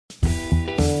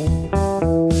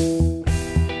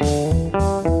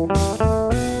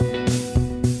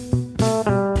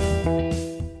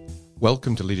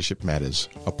Welcome to Leadership Matters,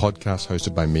 a podcast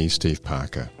hosted by me, Steve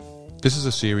Parker. This is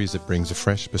a series that brings a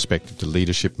fresh perspective to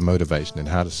leadership, motivation, and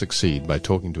how to succeed by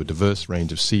talking to a diverse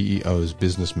range of CEOs,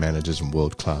 business managers, and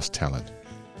world-class talent.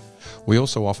 We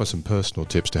also offer some personal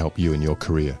tips to help you in your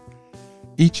career.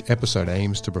 Each episode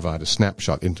aims to provide a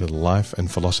snapshot into the life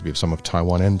and philosophy of some of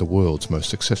Taiwan and the world's most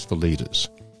successful leaders,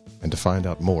 and to find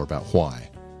out more about why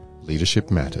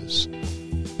leadership matters.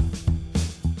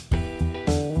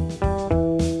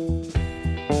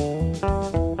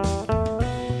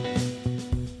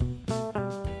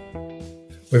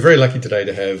 We're very lucky today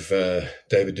to have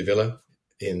David Davila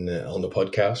on the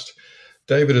podcast.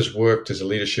 David has worked as a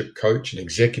leadership coach, an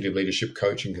executive leadership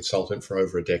coach and consultant for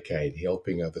over a decade,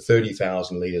 helping over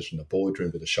 30,000 leaders from the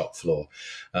boardroom to the shop floor.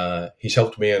 He's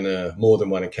helped me on more than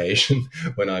one occasion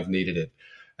when I've needed it.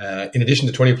 In addition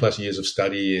to 20 plus years of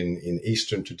study in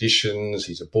Eastern traditions,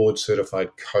 he's a board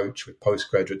certified coach with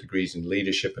postgraduate degrees in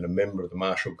leadership and a member of the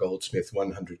Marshall Goldsmith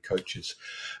 100 Coaches.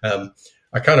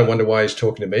 I kind of wonder why he's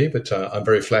talking to me, but I'm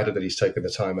very flattered that he's taken the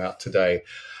time out today.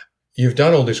 You've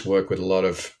done all this work with a lot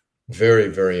of very,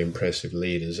 very impressive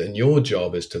leaders, and your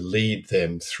job is to lead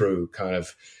them through kind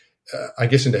of, I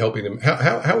guess, into helping them.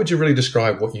 How would you really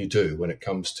describe what you do when it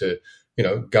comes to,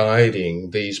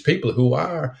 guiding these people who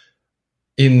are,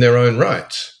 in their own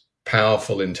rights,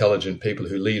 powerful, intelligent people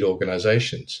who lead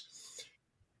organizations?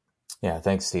 Yeah,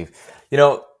 thanks, Steve.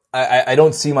 I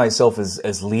don't see myself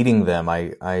as leading them.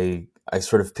 I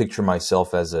sort of picture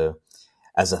myself as a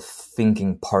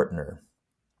thinking partner.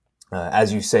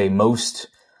 As you say, most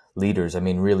leaders,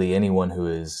 really anyone who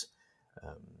is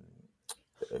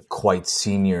quite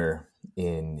senior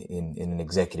in an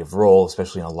executive role,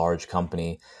 especially in a large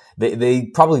company, they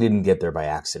probably didn't get there by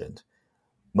accident.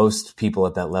 Most people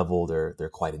at that level, they're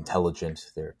quite intelligent,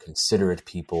 they're considerate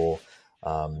people,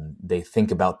 they think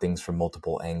about things from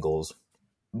multiple angles.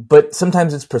 But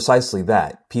sometimes it's precisely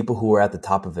that. People who are at the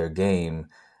top of their game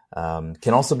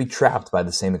can also be trapped by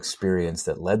the same experience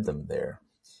that led them there.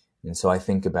 And so I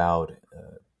think about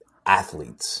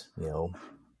athletes,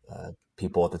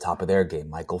 people at the top of their game,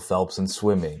 Michael Phelps in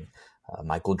swimming,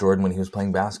 Michael Jordan when he was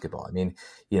playing basketball.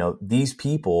 These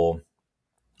people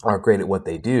are great at what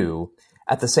they do.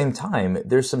 At the same time,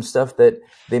 there's some stuff that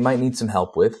they might need some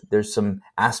help with. There's some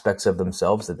aspects of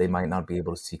themselves that they might not be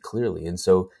able to see clearly. And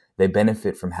so they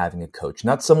benefit from having a coach,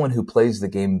 not someone who plays the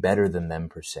game better than them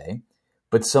per se,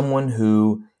 but someone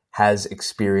who has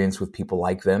experience with people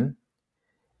like them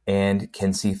and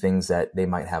can see things that they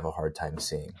might have a hard time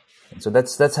seeing. And so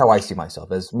that's how I see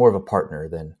myself, as more of a partner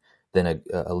than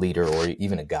a leader or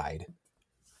even a guide.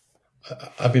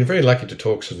 I've been very lucky to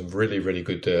talk to some really, really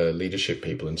good leadership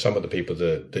people, and some of the people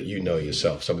that you know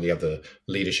yourself, some of the other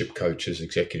leadership coaches,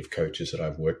 executive coaches that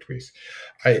I've worked with.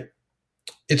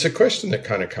 It's a question that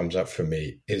kind of comes up for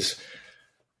me is,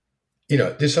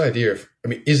 this idea of,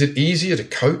 is it easier to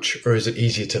coach or is it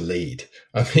easier to lead?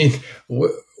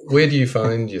 Where do you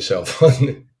find yourself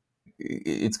on?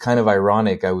 It's kind of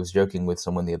ironic. I was joking with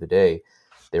someone the other day.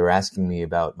 They were asking me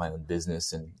about my own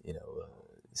business and,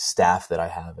 staff that I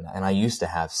have. And I used to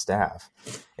have staff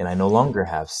and I no longer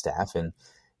have staff. And,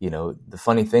 the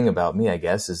funny thing about me, I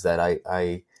guess, is that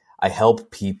I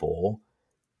help people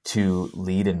to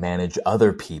lead and manage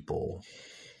other people,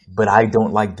 but I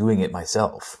don't like doing it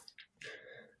myself.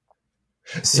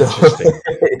 So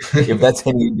if that's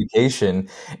any indication.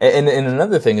 And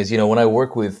another thing is, when I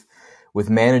work with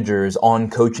managers on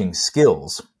coaching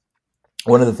skills,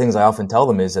 one of the things I often tell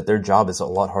them is that their job is a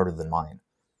lot harder than mine,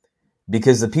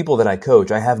 because the people that I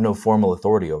coach, I have no formal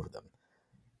authority over them.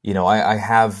 I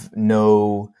have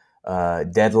no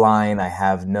deadline. I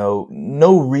have no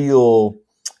real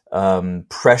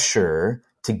pressure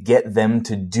to get them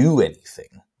to do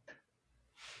anything.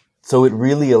 So it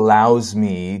really allows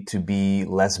me to be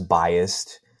less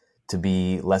biased, to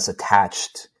be less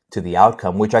attached to the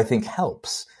outcome, which I think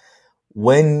helps.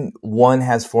 When one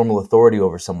has formal authority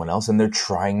over someone else and they're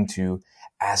trying to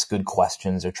ask good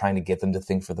questions, they're trying to get them to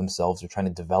think for themselves, they're trying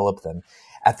to develop them.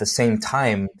 At the same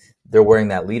time, they're wearing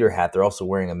that leader hat. They're also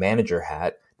wearing a manager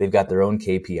hat. They've got their own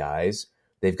KPIs.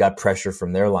 They've got pressure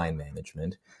from their line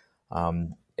management.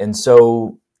 And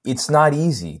so it's not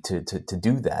easy to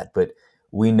do that, but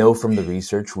we know from the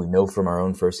research, we know from our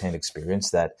own firsthand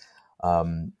experience that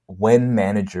when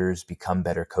managers become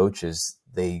better coaches,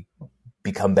 they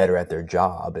become better at their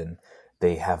job and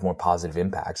they have more positive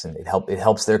impacts, and it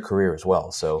helps their career as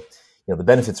well. So, the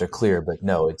benefits are clear, but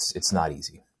no, it's not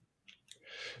easy.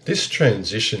 This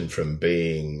transition from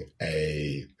being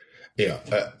a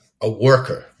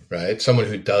worker, right? Someone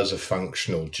who does a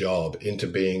functional job, into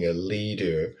being a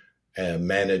leader, a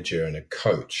manager, and a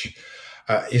coach.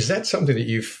 Is that something that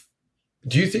you've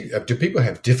do people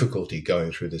have difficulty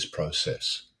going through this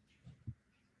process?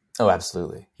 Oh,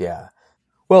 absolutely. Yeah.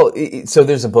 Well, so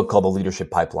there's a book called The Leadership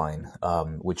Pipeline,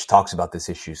 which talks about this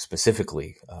issue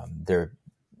specifically. There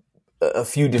are a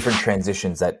few different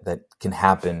transitions that can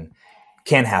happen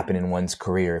in one's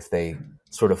career if they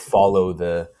sort of follow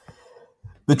the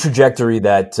trajectory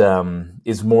that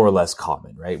is more or less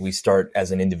common, right? We start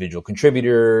as an individual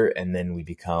contributor, and then we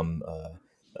become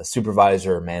a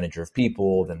supervisor or manager of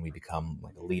people. Then we become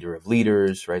like a leader of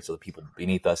leaders, right? So the people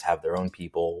beneath us have their own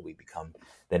people. We become,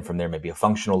 then from there, maybe a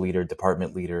functional leader,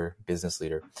 department leader, business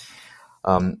leader.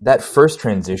 That first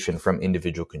transition from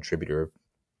individual contributor,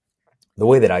 the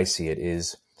way that I see it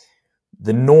is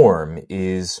the norm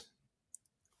is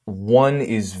one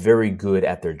is very good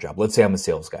at their job. Let's say I'm a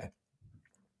sales guy.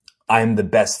 I'm the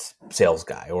best sales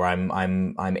guy, or I'm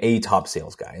a top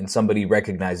sales guy, and somebody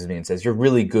recognizes me and says, "You're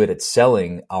really good at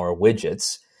selling our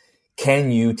widgets.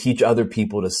 Can you teach other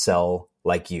people to sell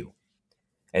like you?"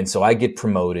 And so I get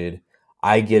promoted.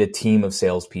 I get a team of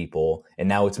salespeople, and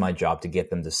now it's my job to get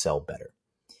them to sell better.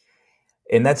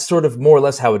 And that's sort of more or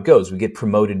less how it goes. We get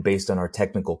promoted based on our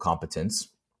technical competence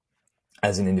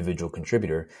as an individual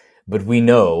contributor, but we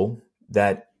know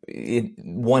that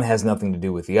one has nothing to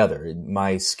do with the other.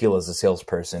 My skill as a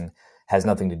salesperson has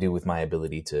nothing to do with my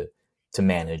ability to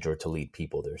manage or to lead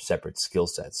people. They're separate skill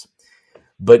sets.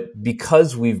 But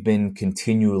because we've been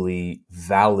continually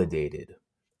validated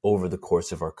over the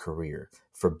course of our career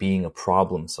for being a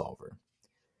problem solver,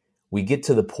 we get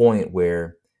to the point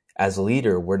where, as a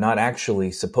leader, we're not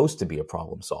actually supposed to be a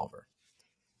problem solver,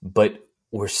 but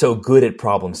we're so good at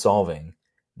problem solving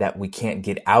that we can't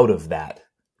get out of that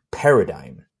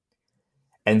paradigm.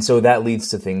 And so that leads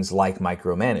to things like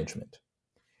micromanagement.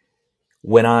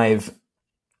 When I've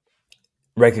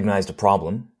recognized a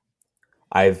problem,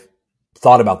 I've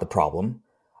thought about the problem,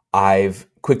 I've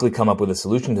quickly come up with a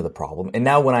solution to the problem, and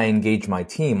now when I engage my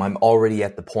team, I'm already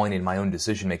at the point in my own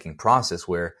decision-making process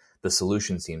where the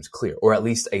solution seems clear, or at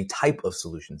least a type of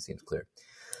solution seems clear.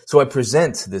 So I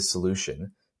present this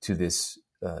solution to this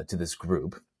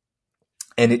group,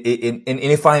 and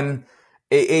if I'm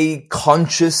a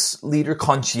conscious leader,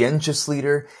 conscientious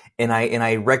leader, and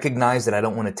I recognize that I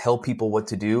don't want to tell people what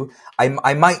to do,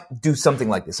 I might do something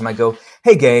like this. I might go,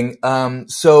 "Hey gang,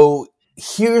 so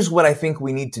here's what I think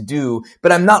we need to do,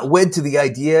 but I'm not wed to the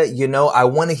idea. I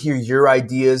want to hear your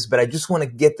ideas, but I just want to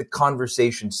get the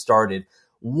conversation started.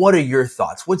 What are your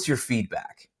thoughts? What's your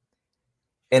feedback?"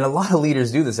 And a lot of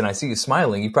leaders do this, and I see you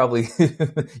smiling. You've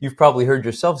probably heard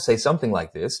yourself say something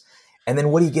like this. And then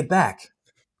what do you get back?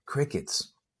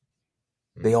 Crickets.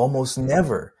 They almost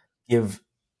never give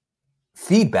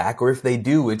feedback, or if they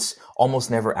do, it's almost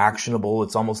never actionable.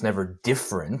 It's almost never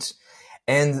different.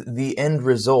 And the end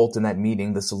result in that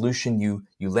meeting, the solution you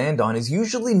land on, is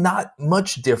usually not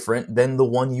much different than the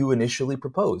one you initially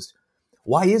proposed.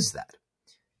 Why is that?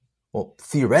 Well,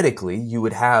 theoretically, you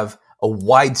would have a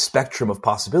wide spectrum of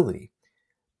possibility,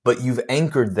 but you've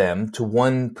anchored them to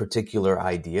one particular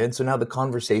idea. And so now the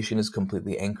conversation is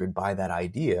completely anchored by that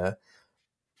idea,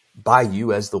 by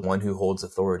you as the one who holds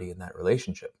authority in that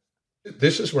relationship.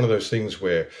 This is one of those things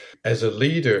where, as a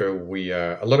leader,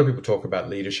 a lot of people talk about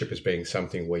leadership as being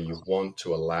something where you want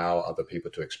to allow other people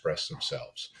to express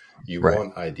themselves. You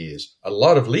want ideas. A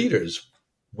lot of leaders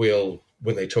will,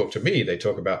 when they talk to me, they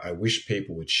talk about, "I wish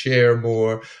people would share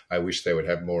more. I wish they would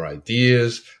have more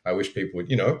ideas. I wish people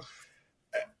would,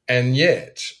 And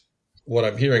yet, what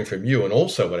I'm hearing from you, and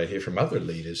also what I hear from other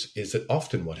leaders, is that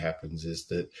often what happens is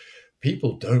that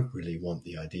people don't really want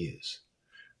the ideas.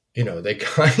 They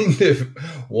kind of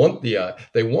want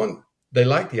they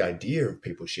like the idea of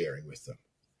people sharing with them.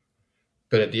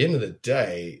 But at the end of the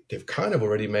day, they've kind of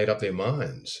already made up their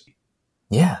minds.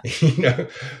 Yeah.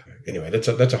 Anyway, that's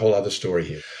a whole other story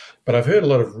here. But I've heard a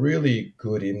lot of really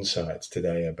good insights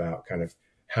today about kind of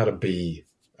how to be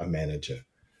a manager.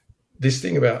 This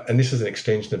thing about, and this is an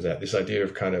extension of that, this idea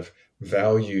of kind of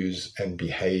values and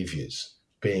behaviors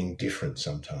being different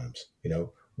sometimes.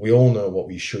 We all know what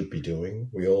we should be doing.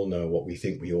 We all know what we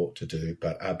think we ought to do,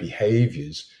 but our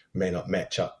behaviors may not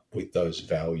match up with those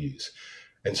values.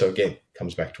 And so again, it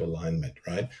comes back to alignment,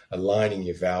 right? Aligning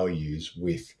your values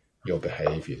with your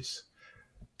behaviors.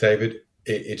 David,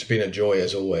 it's been a joy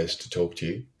as always to talk to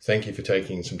you. Thank you for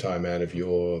taking some time out of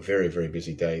your very, very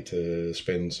busy day to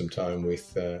spend some time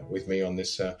with me on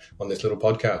this little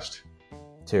podcast.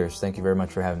 Cheers. Thank you very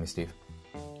much for having me, Steve.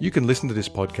 You can listen to this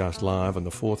podcast live on the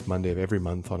fourth Monday of every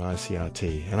month on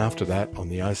ICRT, and after that on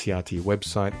the ICRT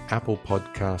website, Apple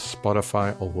Podcasts,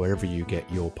 Spotify, or wherever you get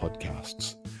your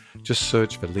podcasts. Just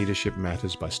search for Leadership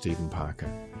Matters by Stephen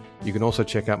Parker. You can also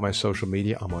check out my social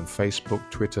media. I'm on Facebook,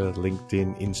 Twitter,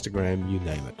 LinkedIn, Instagram, you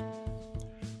name it.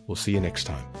 We'll see you next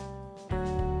time.